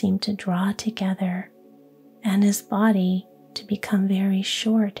limbs seemed to draw together, and his body to become very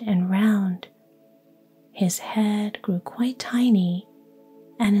short and round. His head grew quite tiny,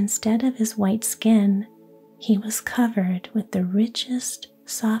 and instead of his white skin, he was covered with the richest,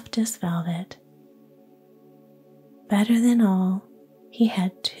 softest velvet. Better than all, he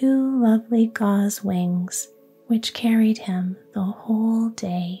had 2 lovely gauze wings which carried him the whole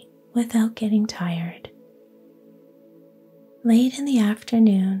day without getting tired. Late in the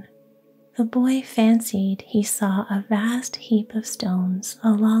afternoon, the boy fancied he saw a vast heap of stones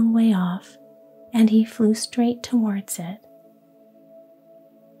a long way off, and he flew straight towards it.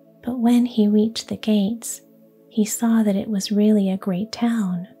 But when he reached the gates, he saw that it was really a great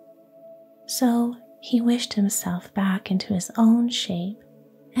town. So he wished himself back into his own shape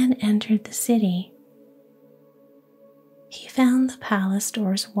and entered the city. He found the palace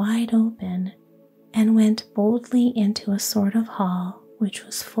doors wide open and went boldly into a sort of hall which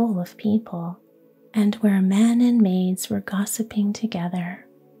was full of people, and where men and maids were gossiping together.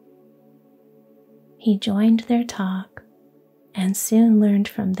 He joined their talk and soon learned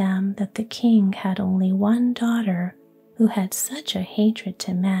from them that the king had only one daughter who had such a hatred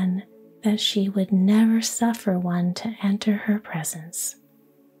to men that she would never suffer one to enter her presence.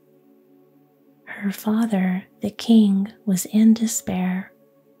 Her father, the king, was in despair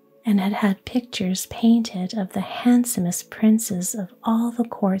and had had pictures painted of the handsomest princes of all the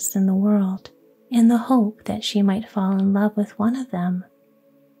courts in the world in the hope that she might fall in love with one of them.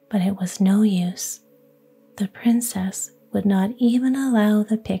 But it was no use. The princess would not even allow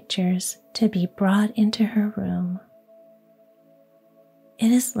the pictures to be brought into her room.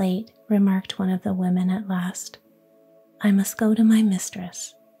 "It is late," remarked one of the women at last. "I must go to my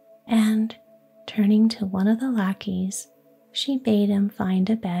mistress." And, turning to one of the lackeys, she bade him find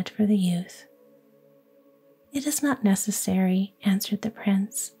a bed for the youth. "It is not necessary," answered the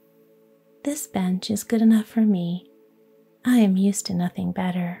prince. "This bench is good enough for me. I am used to nothing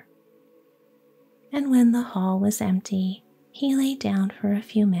better." And when the hall was empty, he lay down for a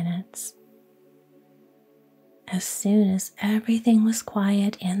few minutes. As soon as everything was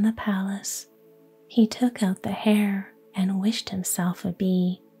quiet in the palace, he took out the hair and wished himself a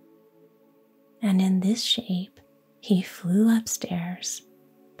bee. And in this shape, he flew upstairs,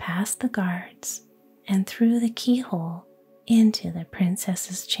 past the guards, and through the keyhole into the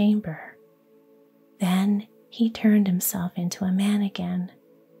princess's chamber. Then he turned himself into a man again.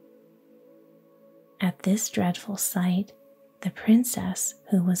 At this dreadful sight, the princess,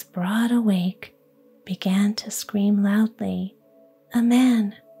 who was broad awake, began to scream loudly. "A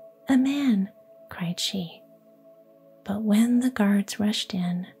man! A man!" cried she. But when the guards rushed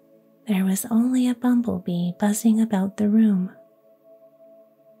in, there was only a bumblebee buzzing about the room.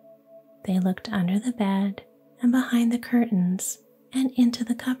 They looked under the bed and behind the curtains and into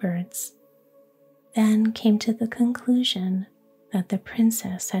the cupboards, then came to the conclusion that the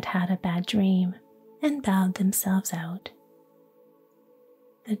princess had had a bad dream and bowed themselves out.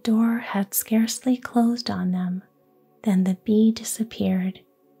 The door had scarcely closed on them than the bee disappeared,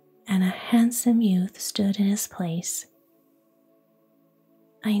 and a handsome youth stood in his place.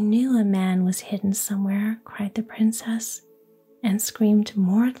 "I knew a man was hidden somewhere," cried the princess, and screamed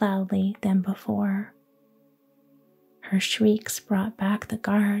more loudly than before. Her shrieks brought back the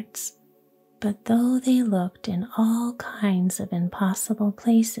guards, but though they looked in all kinds of impossible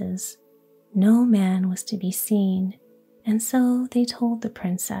places, no man was to be seen, and so they told the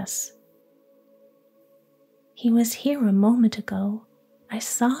princess. "He was here a moment ago. I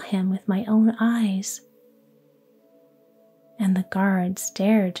saw him with my own eyes." And the guards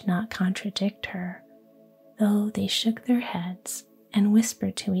dared not contradict her, though they shook their heads and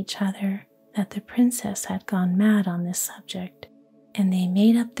whispered to each other that the princess had gone mad on this subject, and they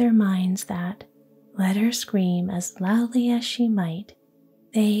made up their minds that, let her scream as loudly as she might,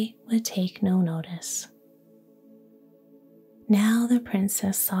 they would take no notice. Now the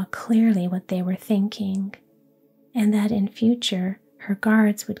princess saw clearly what they were thinking, and that in future her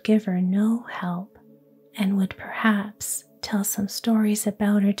guards would give her no help, and would perhaps tell some stories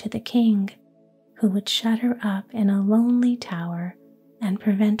about her to the king, who would shut her up in a lonely tower and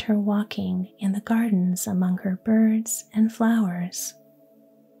prevent her walking in the gardens among her birds and flowers.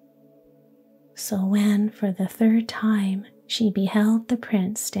 So when for the 3rd time she beheld the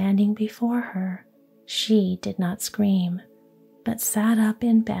prince standing before her, she did not scream, but sat up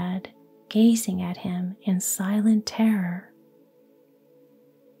in bed, gazing at him in silent terror.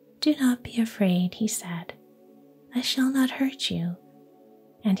 "Do not be afraid," he said. "I shall not hurt you."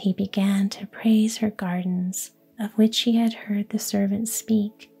 And he began to praise her gardens of which she had heard the servants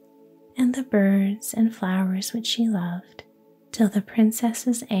speak, and the birds and flowers which she loved, till the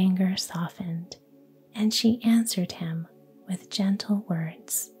princess's anger softened, and she answered him with gentle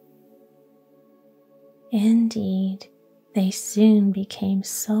words. Indeed, they soon became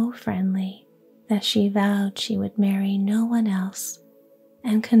so friendly that she vowed she would marry no one else,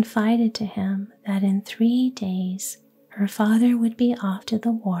 and confided to him that in 3 days her father would be off to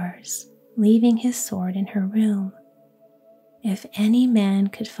the wars, leaving his sword in her room. If any man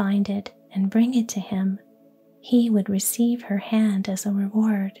could find it and bring it to him, he would receive her hand as a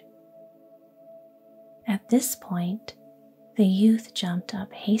reward. At this point, the youth jumped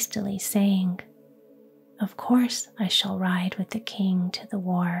up hastily, saying, "Of course I shall ride with the king to the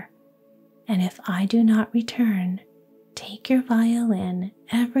war, and if I do not return, take your violin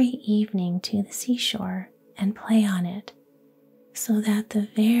every evening to the seashore and play on it, so that the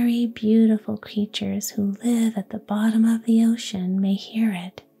very beautiful creatures who live at the bottom of the ocean may hear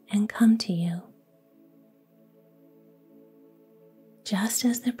it and come to you." Just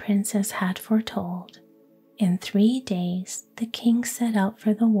as the princess had foretold, in 3 days the king set out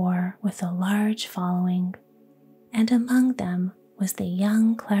for the war with a large following, and among them was the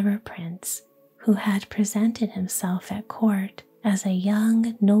young clever prince who had presented himself at court as a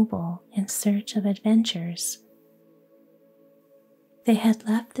young noble in search of adventures. They had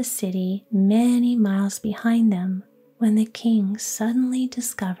left the city many miles behind them when the king suddenly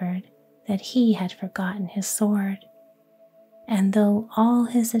discovered that he had forgotten his sword, and though all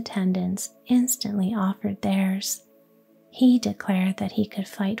his attendants instantly offered theirs, he declared that he could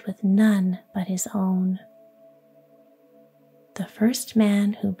fight with none but his own. "The first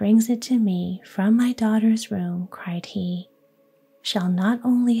man who brings it to me from my daughter's room," cried he, "shall not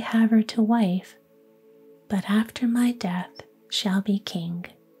only have her to wife, but after my death shall be king."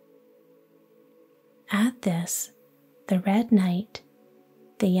 At this, the Red Knight,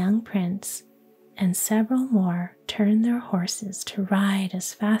 the young prince, and several more turned their horses to ride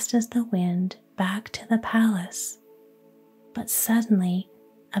as fast as the wind back to the palace. But suddenly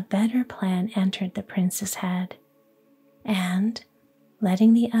a better plan entered the prince's head, and,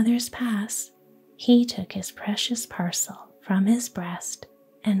 letting the others pass, he took his precious parcel from his breast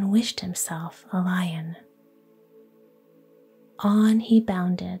and wished himself a lion. On he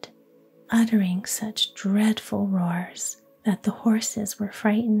bounded, uttering such dreadful roars that the horses were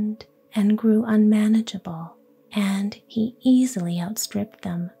frightened and grew unmanageable, and he easily outstripped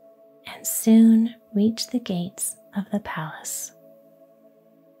them and soon reached the gates of the palace.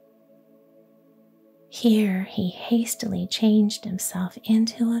 Here he hastily changed himself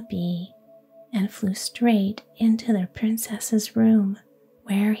into a bee and flew straight into the princess's room,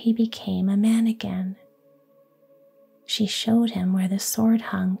 where he became a man again. She showed him where the sword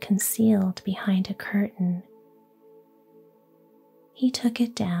hung concealed behind a curtain. He took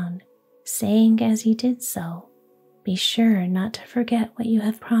it down, saying as he did so, "Be sure not to forget what you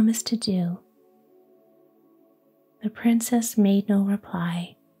have promised to do." The princess made no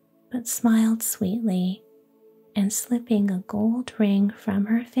reply, but smiled sweetly, and slipping a gold ring from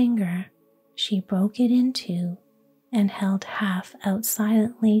her finger, she broke it in two and held half out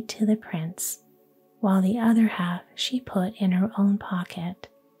silently to the prince, while the other half she put in her own pocket.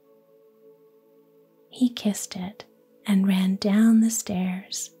 He kissed it and ran down the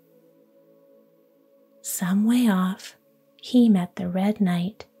stairs. Some way off, he met the Red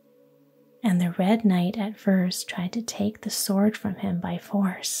Knight, and the Red Knight at first tried to take the sword from him by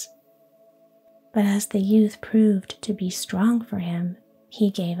force. But as the youth proved to be strong for him,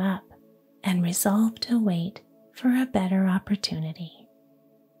 he gave up and resolved to wait for a better opportunity.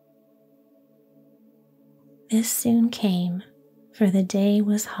 This soon came, for the day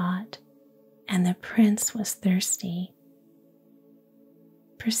was hot, and the prince was thirsty.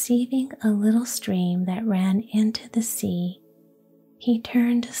 Perceiving a little stream that ran into the sea, he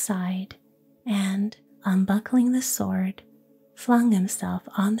turned aside and, unbuckling the sword, flung himself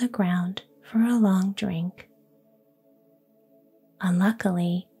on the ground for a long drink.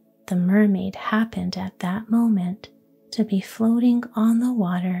 Unluckily, the mermaid happened at that moment to be floating on the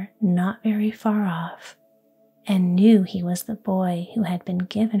water not very far off, and knew he was the boy who had been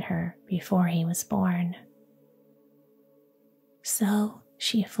given her before he was born. So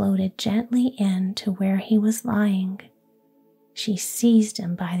she floated gently in to where he was lying. She seized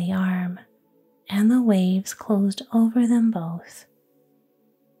him by the arm, and the waves closed over them both.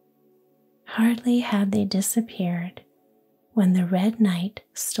 Hardly had they disappeared when the Red Knight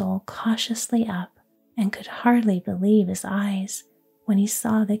stole cautiously up and could hardly believe his eyes when he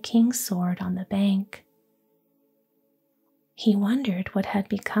saw the king's sword on the bank. He wondered what had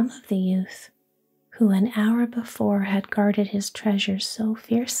become of the youth, who an hour before had guarded his treasure so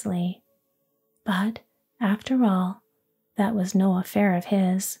fiercely. But, after all, that was no affair of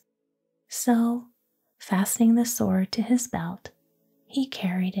his. So, fastening the sword to his belt, he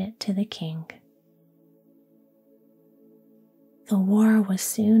carried it to the king. The war was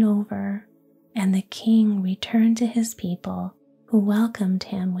soon over, and the king returned to his people, who welcomed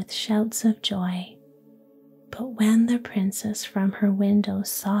him with shouts of joy. But when the princess from her window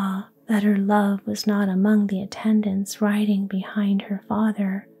saw that her love was not among the attendants riding behind her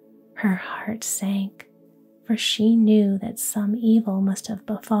father, her heart sank, for she knew that some evil must have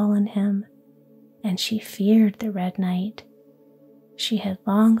befallen him, and she feared the Red Knight. She had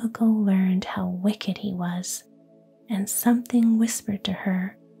long ago learned how wicked he was, and something whispered to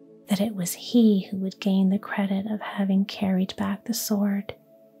her that it was he who would gain the credit of having carried back the sword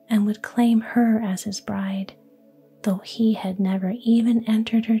and would claim her as his bride, though he had never even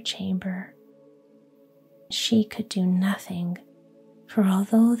entered her chamber. She could do nothing, for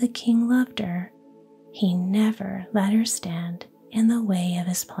although the king loved her, he never let her stand in the way of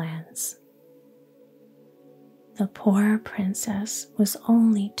his plans. The poor princess was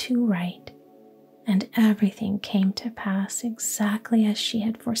only too right, and everything came to pass exactly as she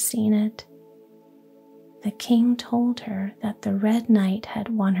had foreseen it. The king told her that the Red Knight had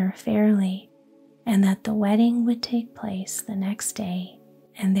won her fairly, and that the wedding would take place the next day,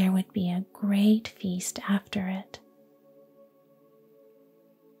 and there would be a great feast after it.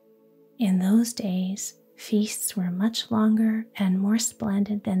 In those days, feasts were much longer and more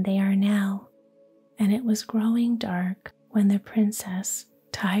splendid than they are now, and it was growing dark when the princess,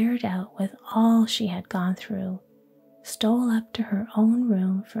 tired out with all she had gone through, stole up to her own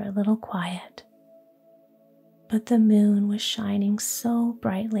room for a little quiet. But the moon was shining so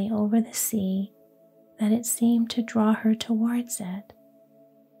brightly over the sea that it seemed to draw her towards it,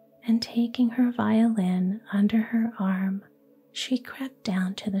 and taking her violin under her arm, she crept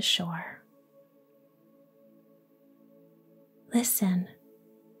down to the shore. "Listen,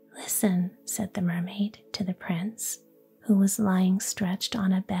 listen," said the mermaid to the prince, who was lying stretched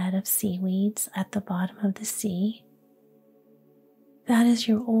on a bed of seaweeds at the bottom of the sea. "That is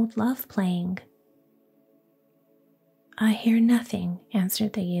your old love playing." "I hear nothing,"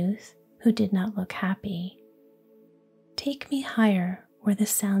 answered the youth, who did not look happy. "Take me higher where the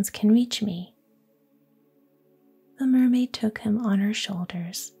sounds can reach me." The mermaid took him on her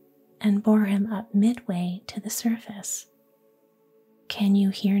shoulders and bore him up midway to the surface. "Can you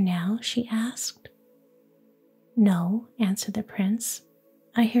hear now?" she asked. "No," answered the prince.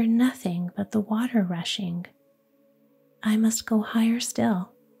 "I hear nothing but the water rushing. I must go higher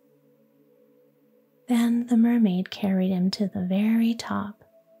still." Then the mermaid carried him to the very top.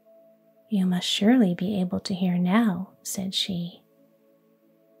 "You must surely be able to hear now," said she.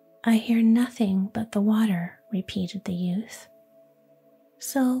 "I hear nothing but the water," repeated the youth.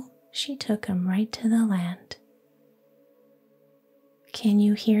 So she took him right to the land. "Can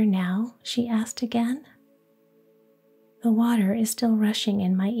you hear now?" she asked again. "The water is still rushing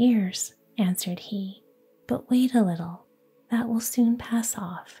in my ears," answered he, "but wait a little, that will soon pass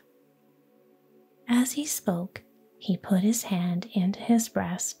off." As he spoke, he put his hand into his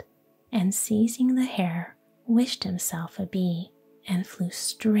breast and, seizing the hair, wished himself a bee and flew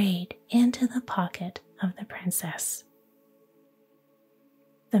straight into the pocket of the princess.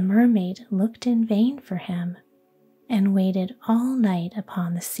 The mermaid looked in vain for him and waited all night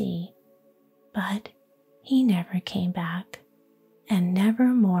upon the sea, but he never came back, and never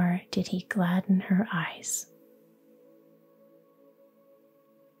more did he gladden her eyes.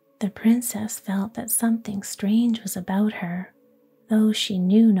 The princess felt that something strange was about her, though she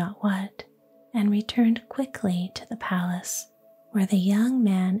knew not what, and returned quickly to the palace, where the young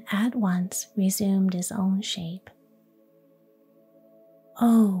man at once resumed his own shape.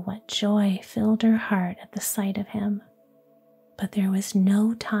 Oh, what joy filled her heart at the sight of him! But there was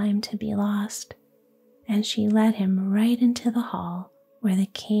no time to be lost, and she led him right into the hall where the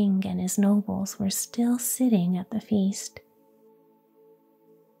king and his nobles were still sitting at the feast.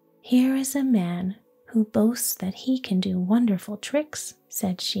 "Here is a man who boasts that he can do wonderful tricks,"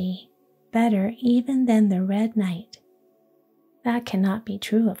 said she, "better even than the Red Knight. That cannot be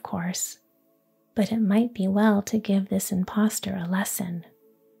true, of course, but it might be well to give this impostor a lesson.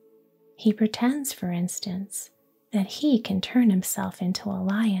 He pretends, for instance, that he can turn himself into a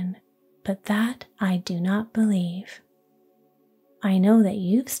lion, but that I do not believe. I know that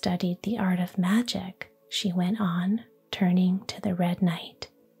you've studied the art of magic," she went on, turning to the Red Knight.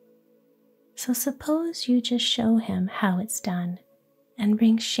 "So suppose you just show him how it's done and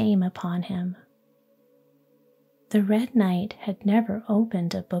bring shame upon him." The Red Knight had never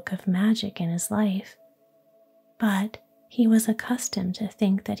opened a book of magic in his life, but he was accustomed to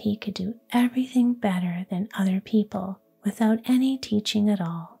think that he could do everything better than other people without any teaching at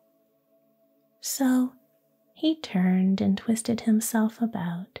all. So he turned and twisted himself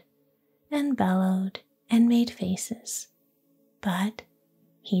about, and bellowed and made faces, but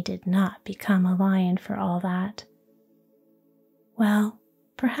he did not become a lion for all that. Well,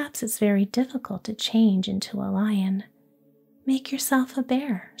 perhaps it's very difficult to change into a lion. Make yourself a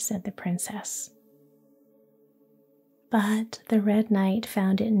bear, said the princess. But the Red Knight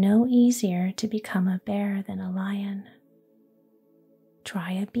found it no easier to become a bear than a lion.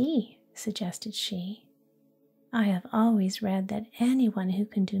 Try a bee, suggested she. I have always read that anyone who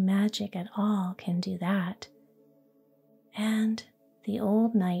can do magic at all can do that. And the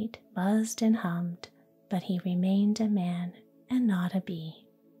old knight buzzed and hummed, but he remained a man and not a bee.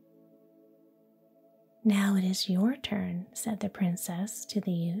 Now it is your turn, said the princess to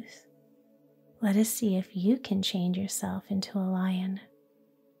the youth. Let us see if you can change yourself into a lion.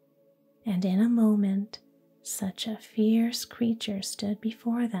 And in a moment, such a fierce creature stood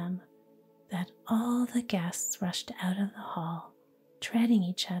before them that all the guests rushed out of the hall, treading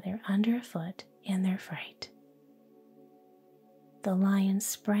each other underfoot in their fright. The lion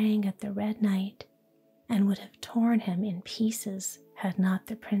sprang at the Red Knight and would have torn him in pieces had not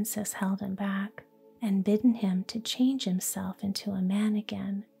the princess held him back and bidden him to change himself into a man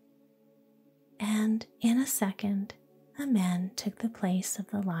again. And in a second, a man took the place of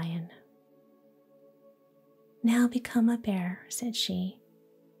the lion. Now become a bear, said she,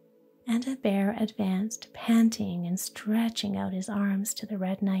 and a bear advanced, panting and stretching out his arms to the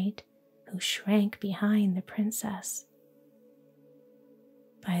Red Knight, who shrank behind the princess.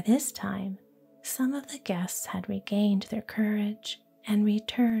 By this time, some of the guests had regained their courage and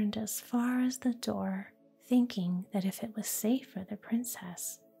returned as far as the door, thinking that if it was safe for the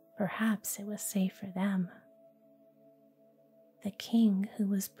princess, perhaps it was safe for them. The king, who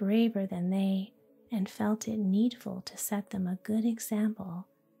was braver than they and felt it needful to set them a good example,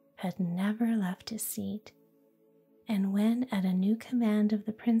 had never left his seat, and when at a new command of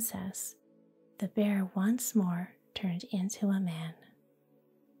the princess, the bear once more turned into a man.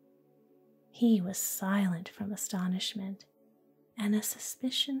 He was silent from astonishment, and a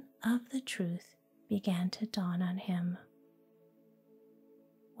suspicion of the truth began to dawn on him.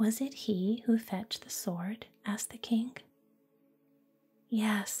 Was it he who fetched the sword? Asked the king.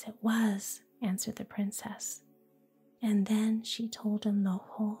 Yes, it was, answered the princess, and then she told him the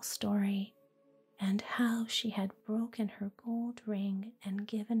whole story, and how she had broken her gold ring and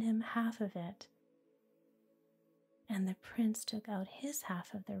given him half of it. And the prince took out his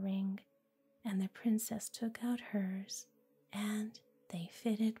half of the ring, and the princess took out hers, and they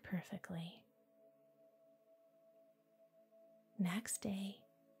fitted perfectly. Next day,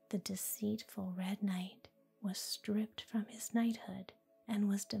 the deceitful Red Knight was stripped from his knighthood and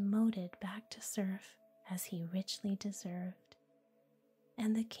was demoted back to serf, as he richly deserved,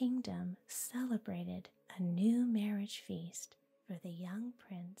 and the kingdom celebrated a new marriage feast for the young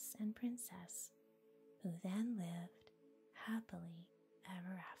prince and princess, who then lived happily